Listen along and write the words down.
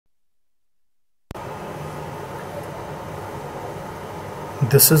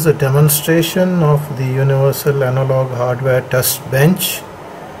This is a demonstration of the Universal Analog Hardware Test Bench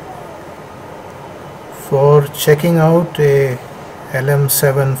for checking out a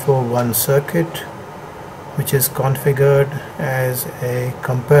LM741 circuit which is configured as a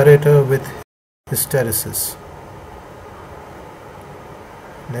comparator with hysteresis.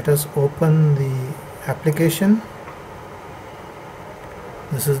 Let us open the application.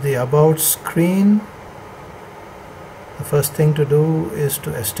 This is the About screen. The first thing to do is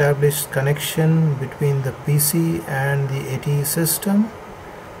to establish connection between the PC and the ATE system.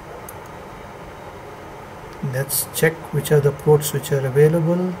 Let's check which are the ports which are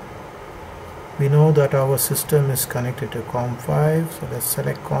available. We know that our system is connected to COM5, so let's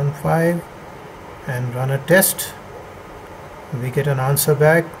select COM5 and run a test. We get an answer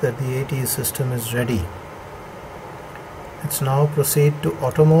back that the ATE system is ready. Let's now proceed to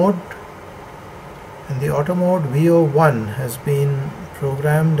auto mode. In the auto mode, VO1 has been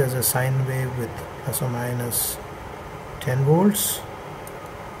programmed as a sine wave with plus or minus 10 volts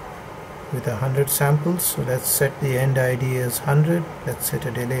with 100 samples. So let's set the end ID as 100. Let's set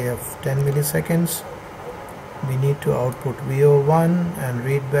a delay of 10 milliseconds. We need to output VO1 and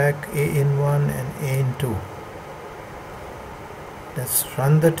read back A in 1 and A in 2. Let's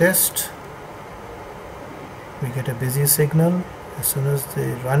run the test. We get a busy signal. As soon as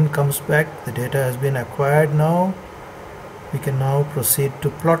the run comes back, the data has been acquired now. We can now proceed to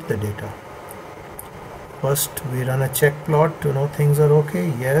plot the data. First, we run a check plot to know things are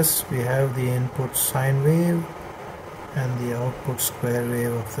okay. Yes, we have the input sine wave and the output square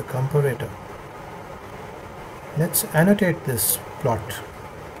wave of the comparator. Let's annotate this plot.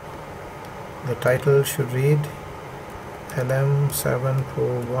 The title should read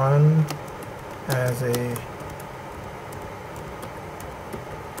LM741 as a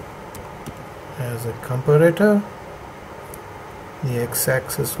comparator. The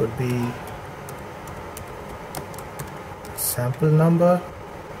x-axis would be sample number.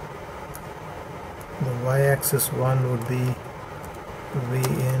 The y-axis one would be V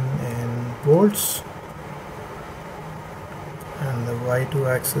in volts, and the y2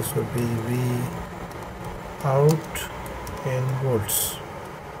 axis would be V out in volts.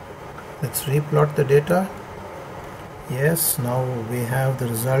 Let's replot the data. Yes, now we have the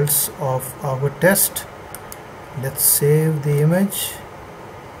results of our test. Let's save the image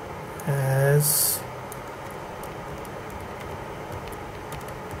as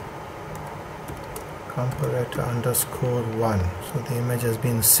comparator _1. So the image has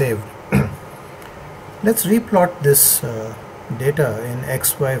been saved. Let's replot this data in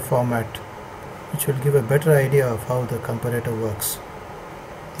XY format, which will give a better idea of how the comparator works.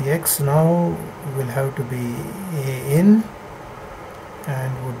 The X now will have to be A in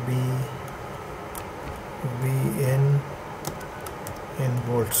and would be V in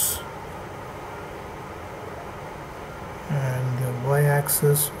volts, and the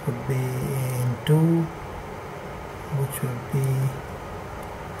y-axis would be A in 2, which would be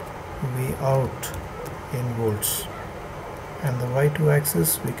V out in volts, and the y2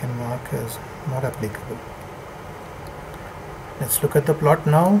 axis we can mark as not applicable. Let's look at the plot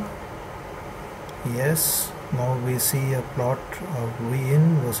now. Yes, now we see a plot of V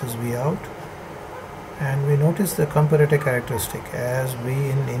in versus V out, and we notice the comparator characteristic. As V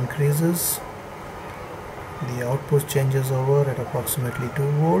in increases, the output changes over at approximately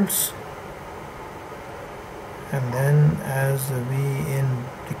 2 volts, and then as the V in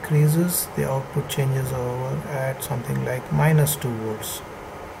decreases, the output changes over at something like -2 volts,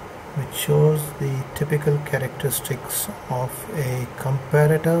 which shows the typical characteristics of a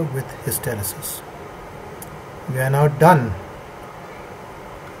comparator with hysteresis. We are now done.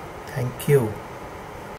 Thank you.